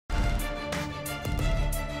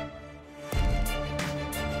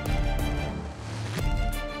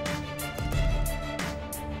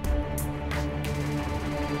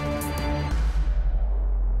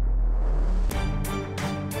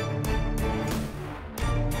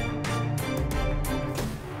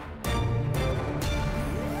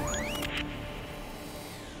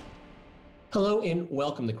Hello and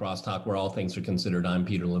welcome to CrossTalk, where all things are considered. I'm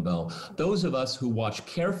Peter LaBelle. Those of us who watch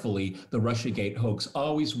carefully the Russiagate hoax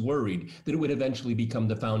always worried that it would eventually become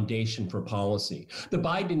the foundation for policy. The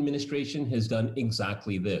Biden administration has done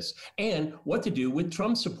exactly this. And what to do with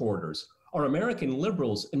Trump supporters? Are American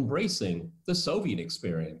liberals embracing the Soviet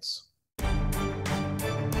experience?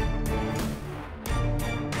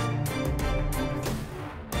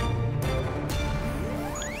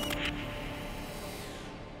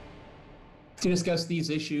 To discuss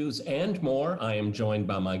these issues and more, I am joined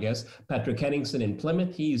by my guest, Patrick Henningsen in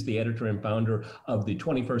Plymouth. He's the editor and founder of the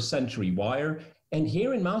 21st Century Wire. And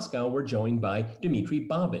here in Moscow, we're joined by Dmitry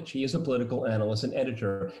Babich. He is a political analyst and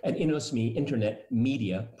editor at InnoSme Internet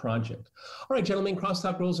Media Project. All right, gentlemen,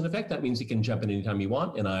 crosstalk rules in effect. That means you can jump in anytime you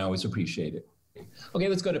want, and I always appreciate it. Okay,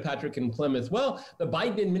 let's go to Patrick in Plymouth. Well, the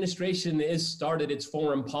Biden administration has started its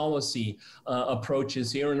foreign policy approaches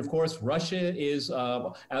here. And of course, Russia is,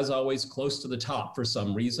 as always, close to the top for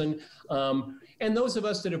some reason. And those of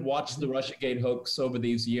us that have watched the Russiagate hoax over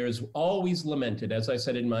these years always lamented, as I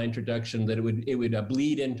said in my introduction, that it would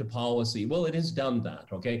bleed into policy. Well, it has done that,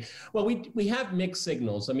 okay? Well, we have mixed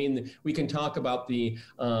signals. I mean, we can talk about the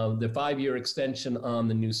 5-year extension on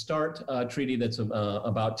the New START treaty that's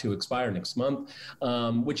about to expire next month.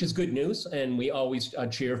 Which is good news, and we always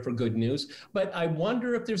cheer for good news. But I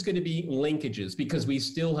wonder if there's going to be linkages, because we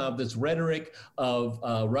still have this rhetoric of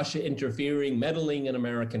Russia interfering, meddling in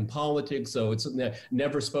American politics. So it's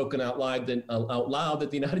never spoken out loud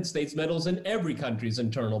that the United States meddles in every country's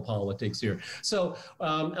internal politics here. So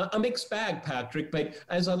a mixed bag, Patrick. But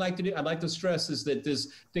as I'd like to stress is that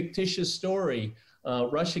this fictitious story,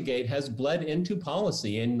 Russiagate, has bled into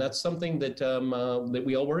policy, and that's something that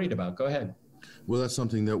we all worried about. Go ahead. Well, that's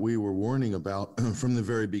something that we were warning about from the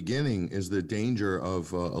very beginning, is the danger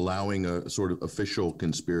of allowing a sort of official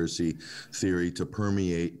conspiracy theory to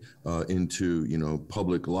permeate into,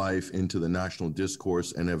 public life, into the national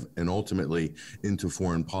discourse, and ultimately into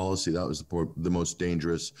foreign policy. That was the most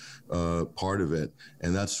dangerous part of it.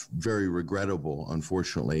 And that's very regrettable,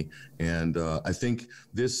 unfortunately. And I think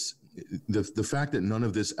the fact that none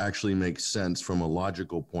of this actually makes sense from a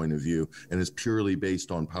logical point of view and is purely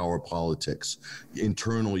based on power politics,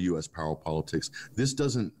 internal U.S. power politics, this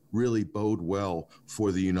doesn't really bode well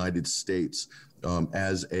for the United States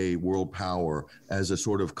as a world power, as a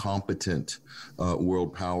sort of competent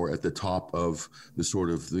world power at the top of the sort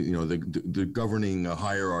of the governing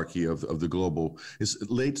hierarchy of the global. It's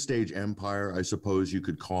late stage empire, I suppose you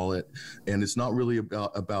could call it, and it's not really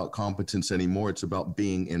about competence anymore. It's about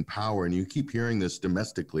being in power, and you keep hearing this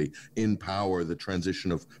domestically: in power, the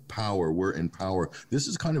transition of power. We're in power. This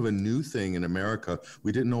is kind of a new thing in America.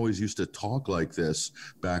 We didn't always used to talk like this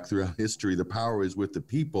back throughout history. The power is with the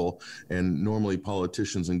people, and normally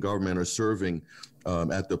politicians and government are serving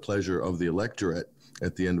at the pleasure of the electorate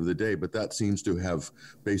at the end of the day. But that seems to have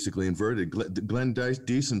basically inverted. Glenn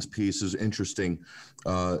Deason's piece is interesting.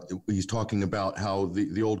 He's talking about how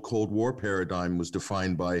the old Cold War paradigm was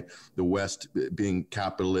defined by the West being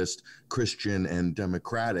capitalist, Christian, and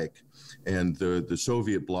democratic, and the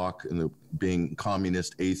Soviet bloc being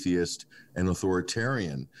communist, atheist, and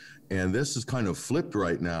authoritarian. And this is kind of flipped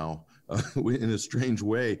right now. In a strange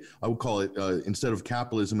way. I would call it, instead of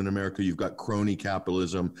capitalism in America, you've got crony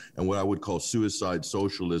capitalism and what I would call suicide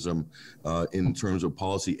socialism in terms of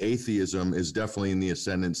policy. Atheism is definitely in the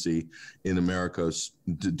ascendancy in America,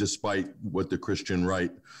 despite what the Christian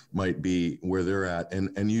right might be where they're at.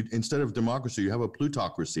 And you, instead of democracy, you have a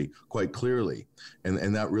plutocracy, quite clearly.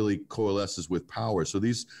 And that really coalesces with power. So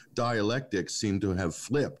these dialectics seem to have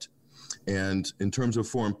flipped. And in terms of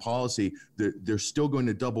foreign policy, they're still going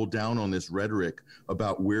to double down on this rhetoric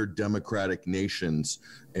about we're democratic nations.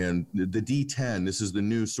 And the D10, this is the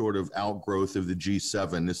new sort of outgrowth of the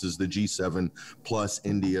G7. This is the G7 plus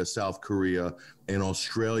India, South Korea, and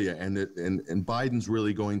Australia. And Biden's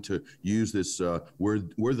really going to use this.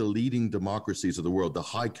 We're the leading democracies of the world, the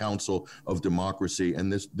High Council of Democracy.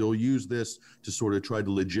 And they'll use this to sort of try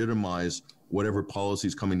to legitimize whatever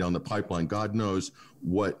policies coming down the pipeline. God knows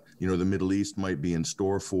what, the Middle East might be in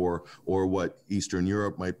store for, or what Eastern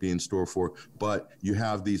Europe might be in store for. But you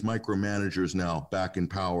have these micromanagers now back in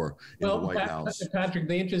power in the White House. Patrick,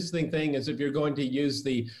 the interesting thing is if you're going to use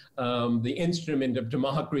the instrument of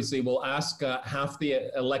democracy, we'll ask half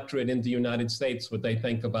the electorate in the United States what they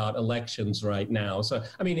think about elections right now. So,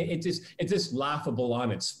 I mean, it's just laughable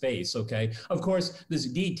on its face, okay? Of course, this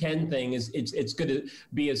D10 thing it's going to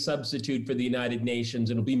be a substitute for the United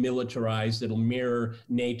Nations. It'll be militarized. It'll mirror enter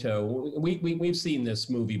NATO. We've seen this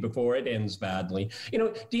movie before. It ends badly.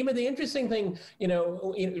 Dima, the interesting thing,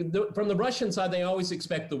 from the Russian side, they always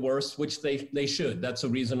expect the worst, which they should. That's a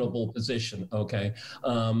reasonable position. Okay.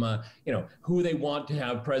 Who they want to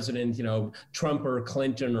have president, Trump or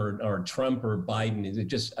Clinton or Trump or Biden.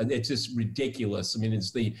 It's just ridiculous. I mean,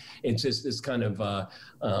 it's just this kind of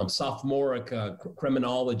sophomoric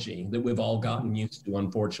criminology that we've all gotten used to,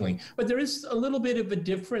 unfortunately. But there is a little bit of a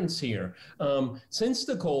difference here. Since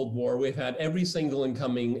the Cold War, we've had every single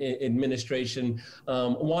incoming administration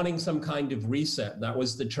wanting some kind of reset. That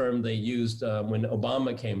was the term they used when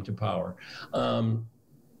Obama came to power.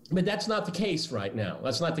 But that's not the case right now.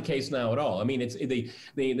 That's not the case now at all. I mean, it's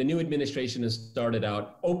the new administration has started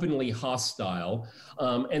out openly hostile,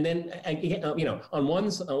 and then on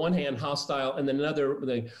one hand hostile, and then another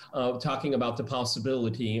talking about the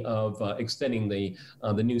possibility of extending the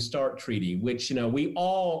New START treaty, which we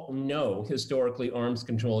all know historically arms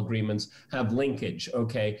control agreements have linkage.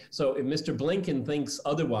 Okay, so if Mr. Blinken thinks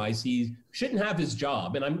otherwise, he shouldn't have his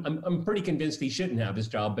job, and I'm pretty convinced he shouldn't have his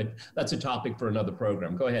job. But that's a topic for another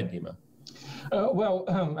program. Go ahead, Dima.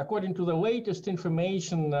 According to the latest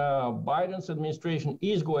information, Biden's administration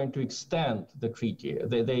is going to extend the treaty.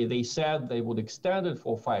 They said they would extend it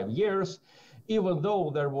for 5 years, even though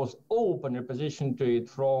there was open opposition to it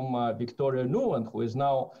from Victoria Nuland, who is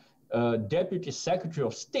now Deputy Secretary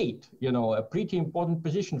of State, a pretty important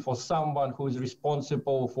position for someone who is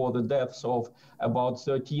responsible for the deaths of about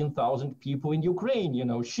 13,000 people in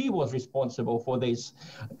Ukraine. She was responsible for this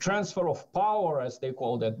transfer of power, as they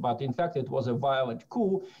called it, but in fact it was a violent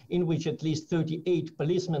coup in which at least 38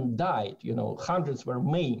 policemen died, hundreds were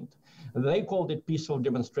maimed. They called it peaceful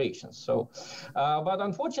demonstrations. So, but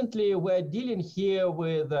unfortunately, we're dealing here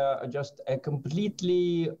with just a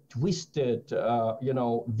completely twisted,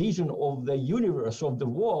 vision of the universe, of the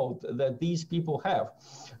world that these people have.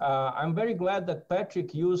 I'm very glad that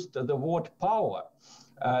Patrick used the word power.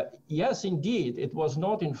 Yes, indeed, it was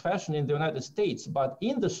not in fashion in the United States, but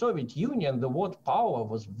in the Soviet Union, the word power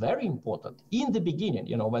was very important. In the beginning,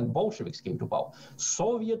 when Bolsheviks came to power,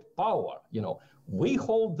 Soviet power, we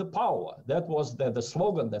hold the power. That was the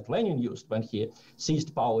slogan that Lenin used when he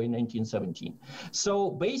seized power in 1917. So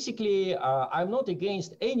basically, I'm not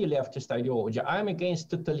against any leftist ideology. I'm against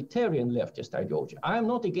totalitarian leftist ideology. I'm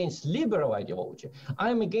not against liberal ideology.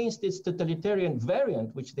 I'm against its totalitarian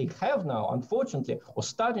variant, which they have now, unfortunately, or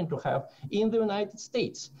starting to have in the United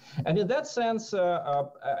States. And in that sense,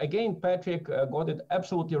 again, Patrick got it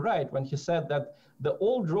absolutely right when he said that the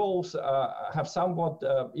old roles have somewhat,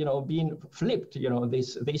 been flipped,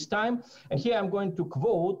 this time. And here I'm going to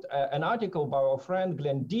quote an article by our friend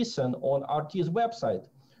Glenn Deason on RT's website.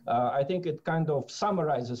 I think it kind of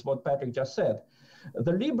summarizes what Patrick just said.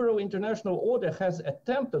 The liberal international order has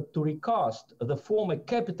attempted to recast the former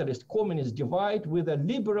capitalist communist divide with a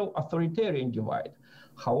liberal authoritarian divide.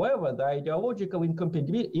 However, the ideological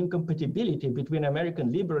incompatibility between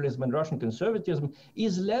American liberalism and Russian conservatism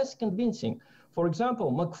is less convincing. For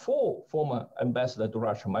example, McFaul, former ambassador to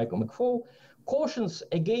Russia, Michael McFaul, cautions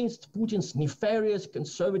against Putin's nefarious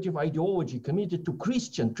conservative ideology committed to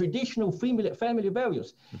Christian, traditional family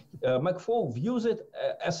values. McFaul views it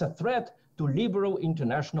as a threat to liberal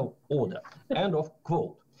international order. End of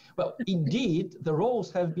quote. Well, indeed, the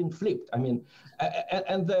roles have been flipped. I mean,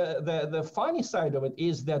 and the funny side of it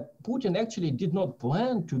is that Putin actually did not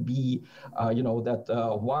plan to be,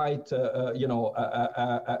 that white,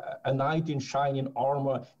 a knight in shining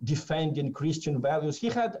armor defending Christian values. He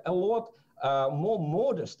had a lot more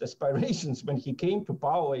modest aspirations when he came to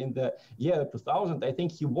power in the year 2000. I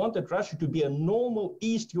think he wanted Russia to be a normal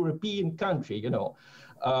East European country,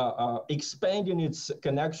 expanding its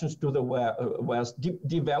connections to the West,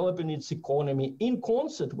 developing its economy in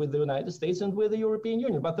concert with the United States and with the European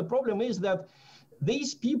Union. But the problem is that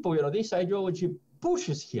these people, this ideology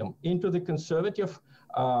pushes him into the conservative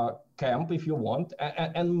camp, if you want,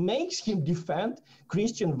 and makes him defend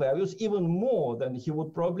Christian values even more than he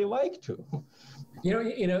would probably like to.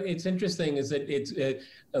 It's interesting is that it's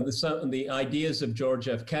the ideas of George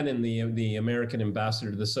F. Kennan, the American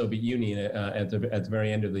ambassador to the Soviet Union at the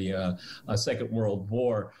very end of the Second World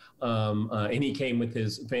War, and he came with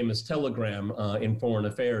his famous telegram in Foreign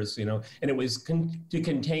Affairs, and it was to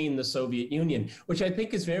contain the Soviet Union, which I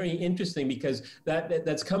think is very interesting because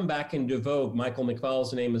that's come back into vogue. Michael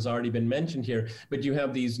McFaul's name has already been mentioned here, but you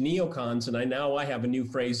have these neocons, and I have a new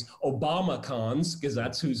phrase, Obama cons, because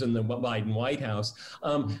that's who's in the Biden White House.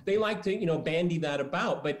 paradox. They like to, bandy that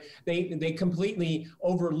about, but they completely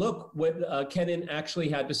overlook what Kennan actually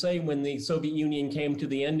had to say when the Soviet Union came to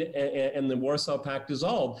the end and the Warsaw Pact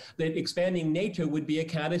dissolved, that expanding NATO would be a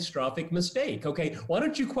catastrophic mistake. Okay, why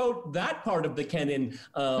don't you quote that part of the Kennan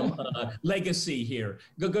legacy here?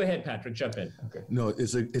 Go ahead, Patrick, jump in. Okay. No,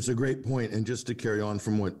 it's a great point. And just to carry on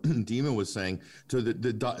from what Dima was saying, so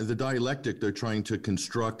the dialectic they're trying to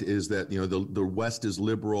construct is that, the West is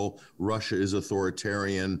liberal, Russia is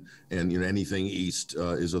authoritarian, and, anything East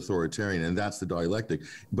is authoritarian. And that's the dialectic.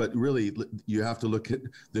 But really, you have to look at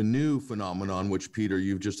the new phenomenon, which, Peter,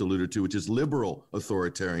 you've just alluded to, which is liberal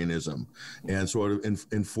authoritarianism and sort of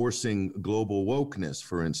enforcing global wokeness,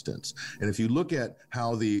 for instance. And if you look at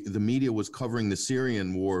how the media was covering the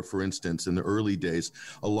Syrian war, for instance, in the early days,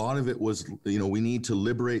 a lot of it was, we need to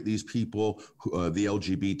liberate these people, the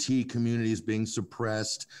LGBT community is being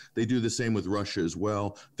suppressed. They do the same with Russia as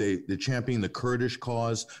well. They champion the Kurdish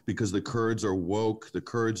cause because the Kurds are woke, the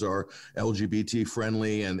Kurds are LGBT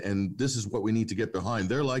friendly, and this is what we need to get behind.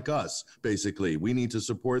 They're like us, basically. We need to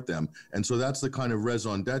support them. And so that's the kind of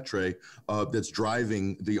raison d'etre that's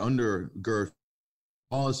driving the undergirth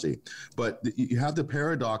policy. But you have the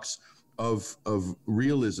paradox of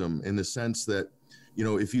realism in the sense that,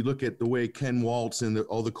 if you look at the way Ken Waltz and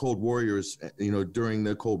all the Cold Warriors, during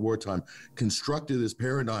the Cold War time, constructed this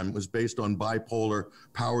paradigm was based on bipolar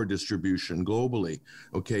power distribution globally.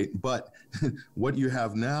 Okay, but what you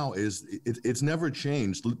have now is it's never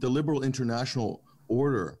changed. The liberal international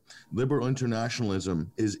order, liberal internationalism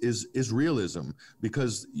is realism,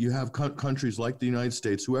 because you have countries like the United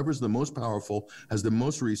States, whoever's the most powerful, has the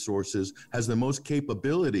most resources, has the most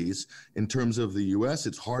capabilities. In terms of the US,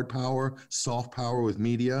 it's hard power, soft power with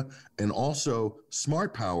media, and also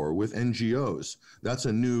smart power with NGOs. That's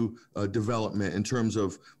a new development in terms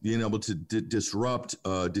of being able to disrupt,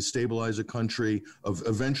 destabilize a country, of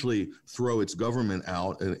eventually throw its government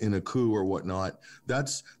out in a coup or whatnot.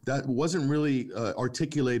 That wasn't really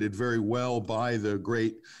articulated very well by the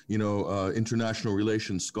great, international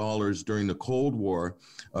relations scholars during the Cold War,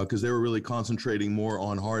 because they were really concentrating more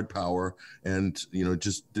on hard power and,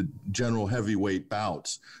 just the general heavyweight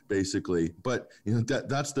bouts, basically. But,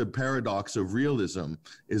 that's the paradox of realism,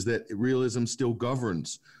 is that realism still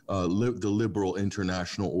governs the liberal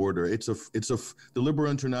international order. The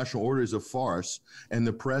liberal international order is a farce, and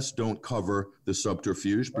the press don't cover the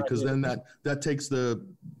subterfuge, because then that takes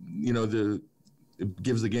it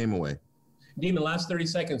gives the game away. Dima, last 30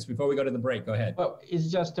 seconds before we go to the break. Go ahead. Well,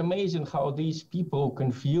 it's just amazing how these people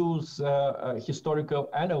confuse historical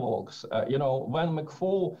analogs. When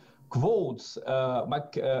McFaul quotes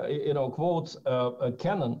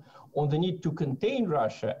Kennan on the need to contain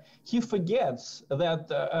Russia, he forgets that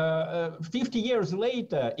 50 years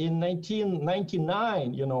later, in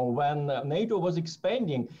 1999, when NATO was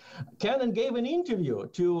expanding, Kennan gave an interview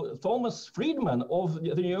to Thomas Friedman of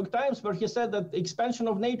the New York Times, where he said that the expansion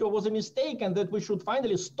of NATO was a mistake and that we should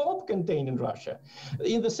finally stop containing Russia.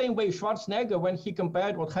 In the same way, Schwarzenegger, when he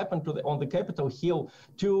compared what happened on the Capitol Hill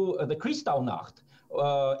to the Kristallnacht,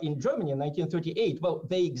 in Germany in 1938. Well,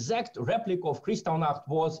 the exact replica of Kristallnacht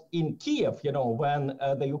was in Kiev, when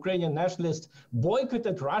the Ukrainian nationalists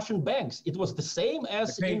boycotted Russian banks. It was the same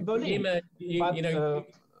as in Berlin. Dima,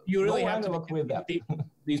 you really have to with that.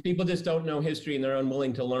 These people just don't know history and they're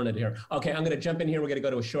unwilling to learn it here. Okay, I'm going to jump in here. We're going to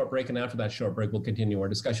go to a short break, and after that short break, we'll continue our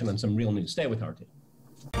discussion on some real news. Stay with RT.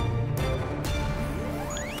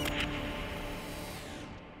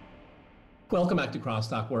 Welcome back to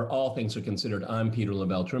CrossTalk, where all things are considered. I'm Peter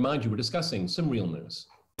Lavelle. To remind you, we're discussing some real news.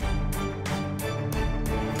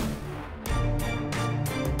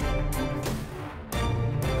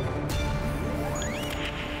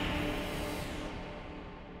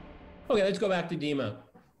 Okay, let's go back to Dima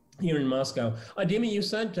here in Moscow. Dima, you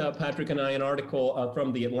sent Patrick and I an article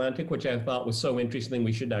from The Atlantic, which I thought was so interesting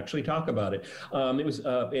we should actually talk about it. It was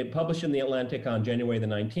published in The Atlantic on January the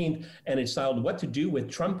 19th, and it's titled "What to Do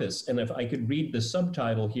with Trumpists." And if I could read the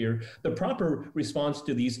subtitle here, the proper response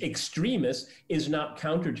to these extremists is not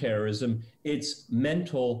counterterrorism, it's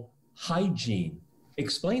mental hygiene.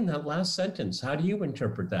 Explain that last sentence. How do you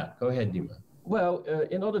interpret that? Go ahead, Dima. Well,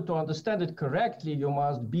 in order to understand it correctly, you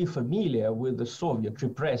must be familiar with the Soviet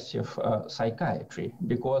repressive psychiatry,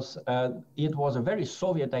 because it was a very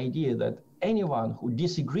Soviet idea that anyone who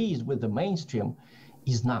disagrees with the mainstream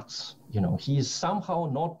is nuts. He is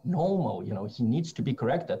somehow not normal. He needs to be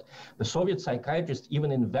corrected. The Soviet psychiatrists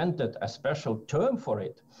even invented a special term for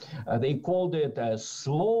it. They called it a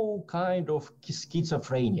slow kind of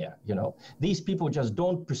schizophrenia. These people just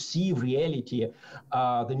don't perceive reality.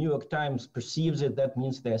 The New York Times perceives it. That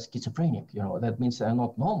means they're schizophrenic. That means they're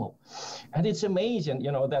not normal. And it's amazing,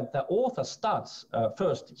 that the author starts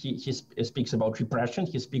first. He speaks about repression.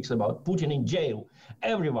 He speaks about putting in jail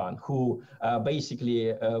everyone who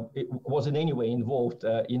basically was in any way involved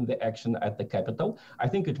in the action at the Capitol. I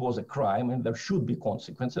think it was a crime and there should be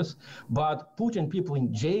consequences. But putting people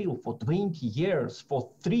in jail for 20 years for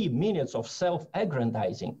 3 minutes of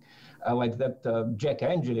self-aggrandizing, like that Jack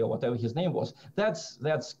Angeli or whatever his name was,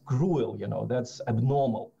 that's cruel, that's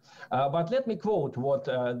abnormal. But let me quote what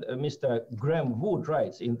Mr. Graham Wood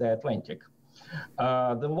writes in The Atlantic.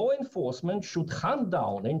 The law enforcement should hunt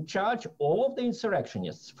down and charge all of the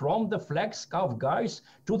insurrectionists, from the flag scarf guys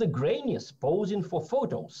to the grainies posing for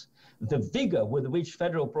photos. The vigor with which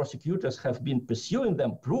federal prosecutors have been pursuing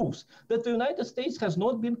them proves that the United States has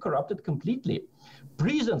not been corrupted completely.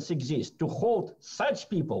 Prisons exist to hold such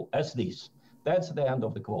people as these. That's the end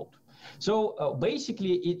of the quote. So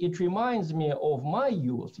basically, it reminds me of my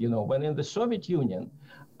youth, when in the Soviet Union,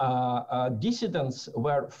 dissidents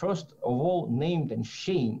were first of all named and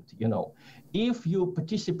shamed. If you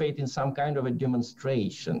participate in some kind of a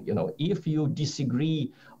demonstration, if you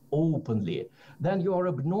disagree openly, then you are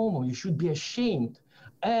abnormal. You should be ashamed.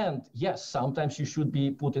 And yes, sometimes you should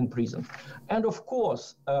be put in prison. And of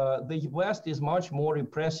course, the West is much more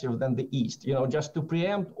repressive than the East. Just to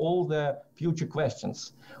preempt all the future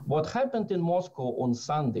questions, what happened in Moscow on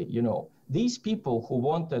Sunday, these people who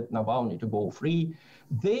wanted Navalny to go free,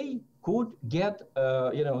 they could get,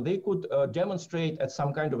 they could demonstrate at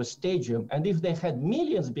some kind of a stadium. And if they had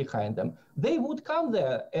millions behind them, they would come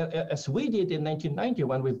there, as we did in 1990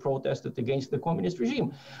 when we protested against the communist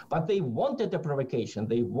regime. But they wanted a provocation.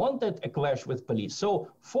 They wanted a clash with police.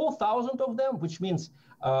 So 4,000 of them, which means,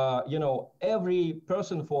 every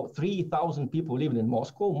person for 3,000 people living in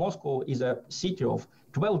Moscow. Moscow is a city of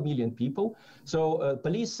 12 million people. So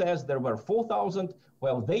police says there were 4,000.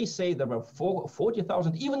 Well, they say there were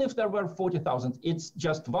 40,000. Even if there were 40,000, it's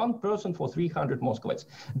just one person for 300 Moscovites.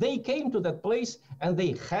 They came to that place and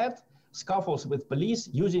they had scuffles with police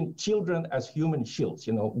using children as human shields,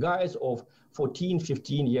 guys of 14,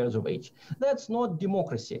 15 years of age. That's not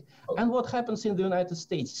democracy. And what happens in the United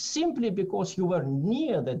States, simply because you were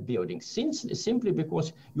near that building, simply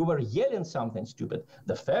because you were yelling something stupid,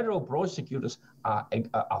 the federal prosecutors are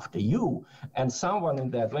after you. And someone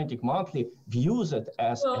in the Atlantic Monthly views it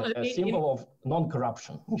as a symbol of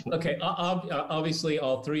non-corruption. Okay, obviously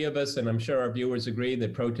all three of us, and I'm sure our viewers agree,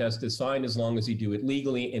 that protest is fine as long as you do it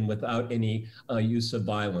legally and without any use of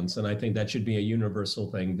violence. And I think that should be a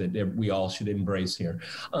universal thing that we all should embrace here.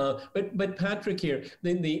 But Patrick here,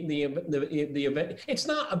 the event, it's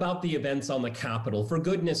not about the events on the Capitol, for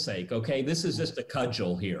goodness sake, okay? This is just a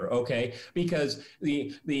cudgel here, okay? Because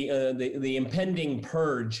the impending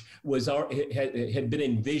purge had been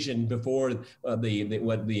envisioned before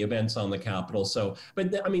the events on the Capitol. So,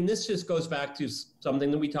 but I mean, this just goes back to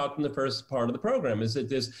something that we talked in the first part of the program, is that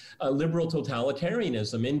there's liberal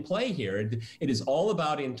totalitarianism in play here. It is all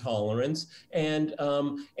about intolerance and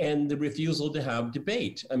the refusal to have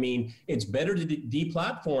debate. I mean, it's better to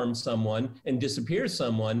deplatform someone and disappear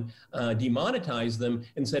someone, demonetize them,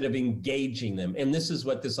 instead of engaging them. And this is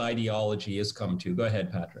what this ideology has come to. Go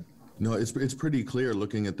ahead, Patrick. No, it's pretty clear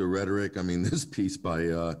looking at the rhetoric. I mean, this piece by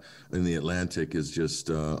in the Atlantic is just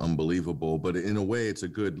unbelievable. But in a way, it's a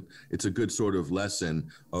good sort of lesson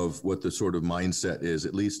of what the sort of mindset is,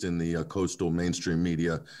 at least in the coastal mainstream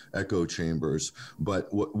media echo chambers. But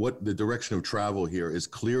what the direction of travel here is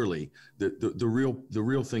clearly the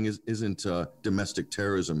real thing isn't domestic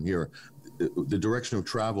terrorism here. The direction of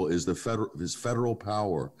travel is federal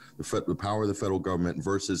power, the power of the federal government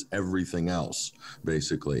versus everything else,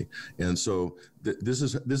 basically. And so this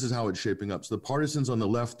is how it's shaping up. So the partisans on the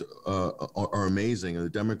left are amazing, and the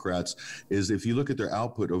Democrats is, if you look at their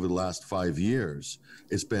output over the last 5 years,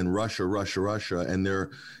 it's been Russia, Russia, Russia, and they're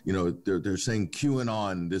saying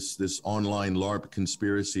QAnon, this online LARP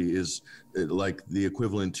conspiracy is like the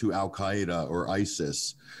equivalent to Al Qaeda or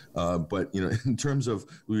ISIS. But in terms of,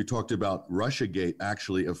 we talked about Russiagate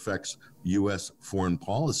actually affects U.S. foreign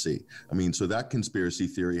policy. I mean, so that conspiracy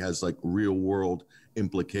theory has like real world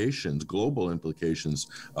implications, global implications,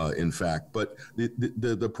 in fact. But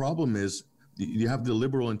the problem is, you have the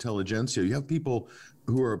liberal intelligentsia. You have people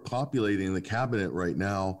who are populating the cabinet right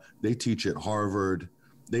now. They teach at Harvard.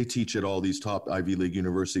 They teach at all these top Ivy League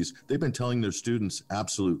universities. They've been telling their students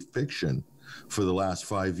absolute fiction for the last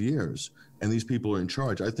 5 years. And these people are in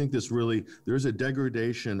charge. I think there's a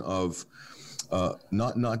degradation of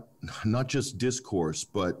not not just discourse,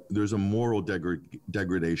 but there's a moral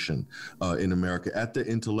degradation in America at the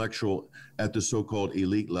intellectual, at the so-called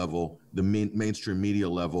elite level, the mainstream media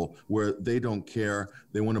level, where they don't care.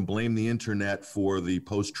 They want to blame the internet for the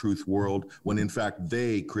post-truth world, when in fact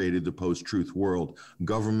they created the post-truth world.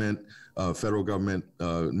 Government, federal government,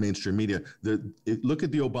 mainstream media. Look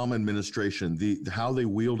at the Obama administration, how they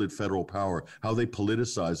wielded federal power, how they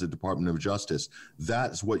politicized the Department of Justice.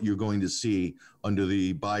 That's what you're going to see under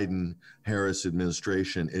the Biden-Harris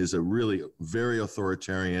administration, is a really very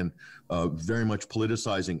authoritarian, very much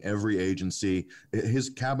politicizing every agency. His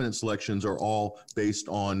cabinet selections are all based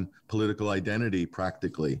on political identity,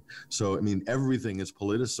 practically. So, I mean, everything is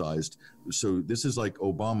politicized. So this is like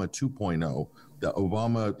Obama 2.0. That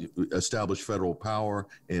Obama established federal power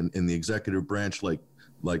in the executive branch like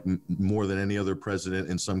more than any other president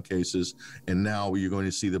in some cases. And now you're going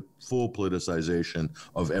to see the full politicization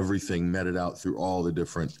of everything meted out through all the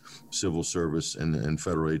different civil service and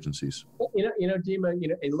federal agencies. Dima,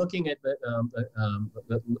 in looking at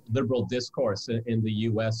the liberal discourse in the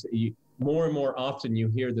U.S., more and more often you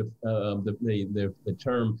hear the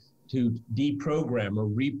term to deprogram or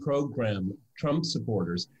reprogram Trump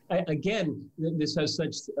supporters. Again, this has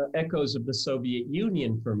such echoes of the Soviet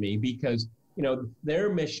Union for me, because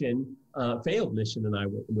their mission, failed mission, and I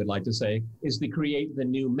would like to say, is to create the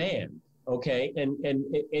new man. Okay,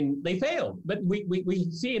 and they failed, but we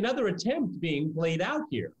see another attempt being played out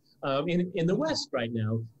here in the West right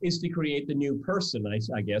now, is to create the new person.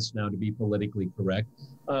 I guess now, to be politically correct,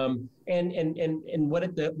 and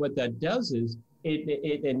what that does is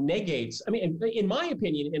it negates. I mean, in my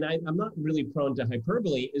opinion, and I'm not really prone to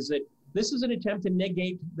hyperbole, is that this is an attempt to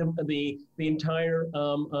negate the entire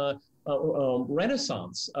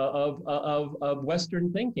renaissance of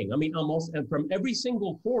Western thinking. I mean, almost, and from every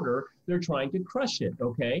single quarter, they're trying to crush it.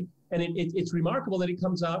 Okay, and it's remarkable that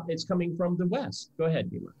it's coming from the West. Go ahead,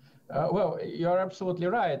 Dima. Well, you're absolutely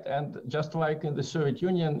right. And just like in the Soviet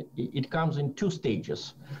Union, it comes in two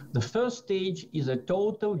stages. The first stage is a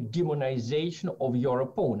total demonization of your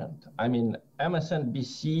opponent. I mean,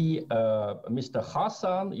 MSNBC, Mr.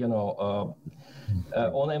 Hassan, on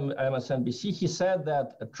MSNBC, he said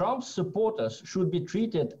that Trump's supporters should be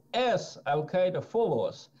treated as Al-Qaeda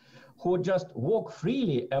followers who just walk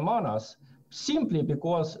freely among us simply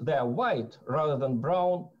because they are white rather than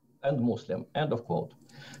brown and Muslim, end of quote.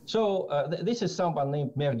 So this is someone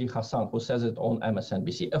named Mehdi Hassan who says it on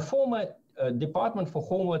MSNBC. A former Department for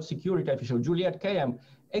Homeland Security official, Juliette Kayyem,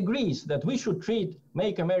 agrees that we should treat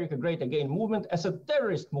Make America Great Again movement as a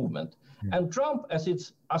terrorist movement, and Trump as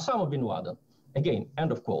its Osama bin Laden. Again,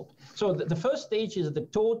 end of quote. So the first stage is the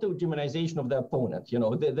total demonization of the opponent.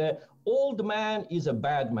 The old man is a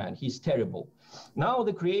bad man. He's terrible. Now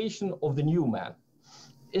the creation of the new man.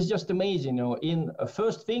 It's just amazing. In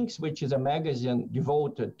First Things, which is a magazine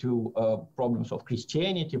devoted to problems of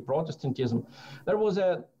Christianity, Protestantism, there was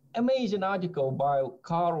an amazing article by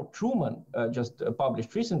Carl Trueman, just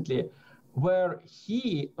published recently, where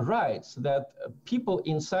he writes that people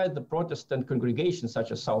inside the Protestant congregations,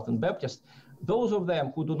 such as Southern Baptist, those of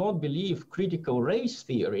them who do not believe critical race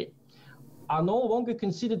theory, are no longer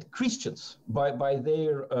considered Christians by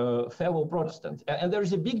their fellow Protestants. And there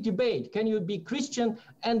is a big debate. Can you be Christian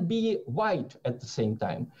and be white at the same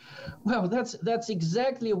time? Well, that's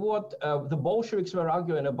exactly what the Bolsheviks were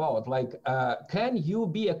arguing about. Like, can you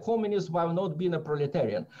be a communist while not being a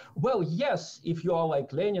proletarian? Well, yes, if you are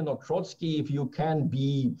like Lenin or Trotsky, if you can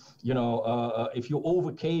be, if you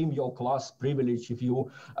overcame your class privilege, if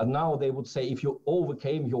you, now they would say, if you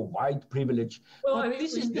overcame your white privilege. Well, but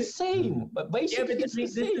this is the same. But basically, it's the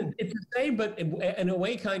same. It's the same, but in a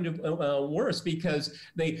way kind of worse, because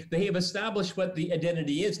they have established what the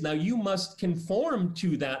identity is. Now you must conform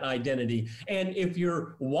to that identity. And if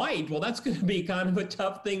you're white, well, that's going to be kind of a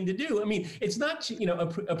tough thing to do. I mean, it's not,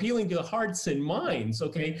 appealing to the hearts and minds.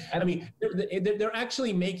 Okay. I mean, they're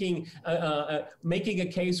actually making a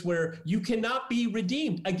case where you cannot be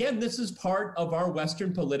redeemed. Again, this is part of our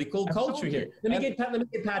Western political culture here. Let me get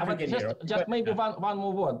Patrick in here. Just maybe one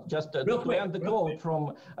more word, just to end the quote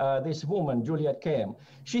from this woman, Juliette Kayyem.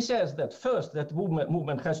 She says that first, that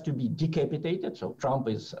movement has to be decapitated, so Trump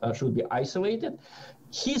should be isolated.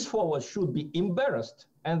 His followers should be embarrassed,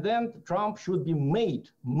 and then Trump should be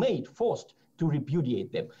forced to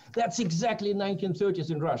repudiate them. That's exactly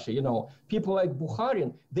 1930s in Russia. You know, people like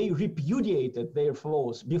Bukharin, they repudiated their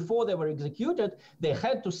flaws. Before they were executed, they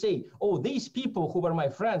had to say, oh, these people who were my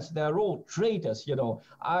friends, they're all traitors, you know.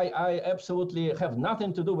 I absolutely have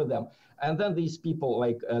nothing to do with them. And then these people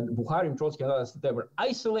like Bukharin, Trotsky, and others, they were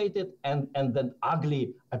isolated, and then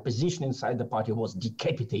ugly opposition inside the party was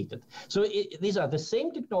decapitated. So these are the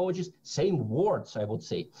same technologies, same words, I would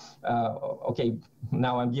say. Okay,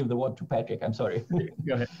 now I'm giving the word to Patrick. I'm sorry.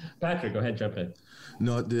 Go ahead. Patrick, go ahead, jump in.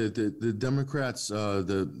 No, the Democrats,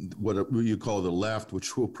 what you call the left,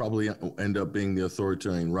 which will probably end up being the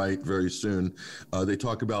authoritarian right very soon, they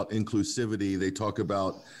talk about inclusivity, they talk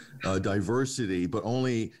about diversity, but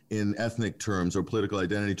only in ethnic terms or political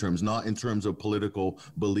identity terms, not in terms of political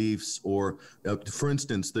beliefs or, for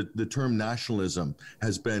instance, the term nationalism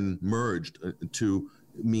has been merged to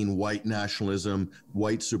mean white nationalism,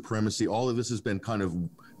 white supremacy. All of this has been kind of,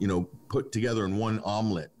 put together in one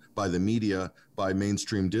omelet by the media, by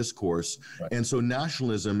mainstream discourse. Right. And so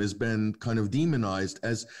nationalism has been kind of demonized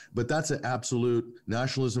but that's an absolute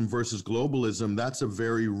nationalism versus globalism. That's a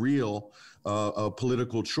very real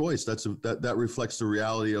political choice. That reflects the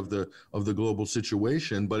reality of the global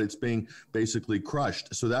situation, but it's being basically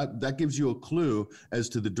crushed. So that gives you a clue as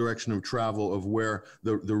to the direction of travel of where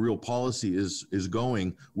the real policy is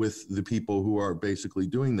going with the people who are basically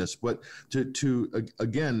doing this. But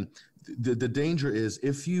again, the danger is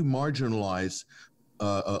if you marginalize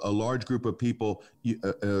a large group of people, you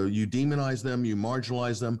demonize them, you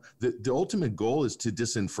marginalize them. The ultimate goal is to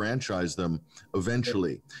disenfranchise them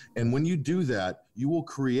eventually. And when you do that, you will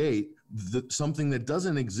create something that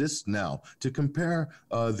doesn't exist now. To compare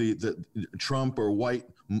the Trump or white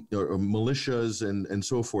or militias and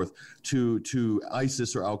so forth to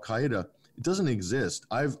ISIS or Al Qaeda, it doesn't exist.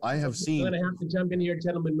 I have seen. I'm going to have to jump in here,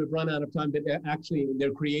 gentlemen. We've run out of time, but actually they're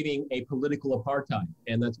creating a political apartheid,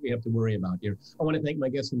 and that's what we have to worry about here. I want to thank my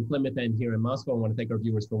guests in Plymouth and here in Moscow. I want to thank our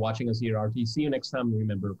viewers for watching us here at RT. See you next time.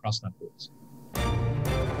 Remember, CrossTalk rules.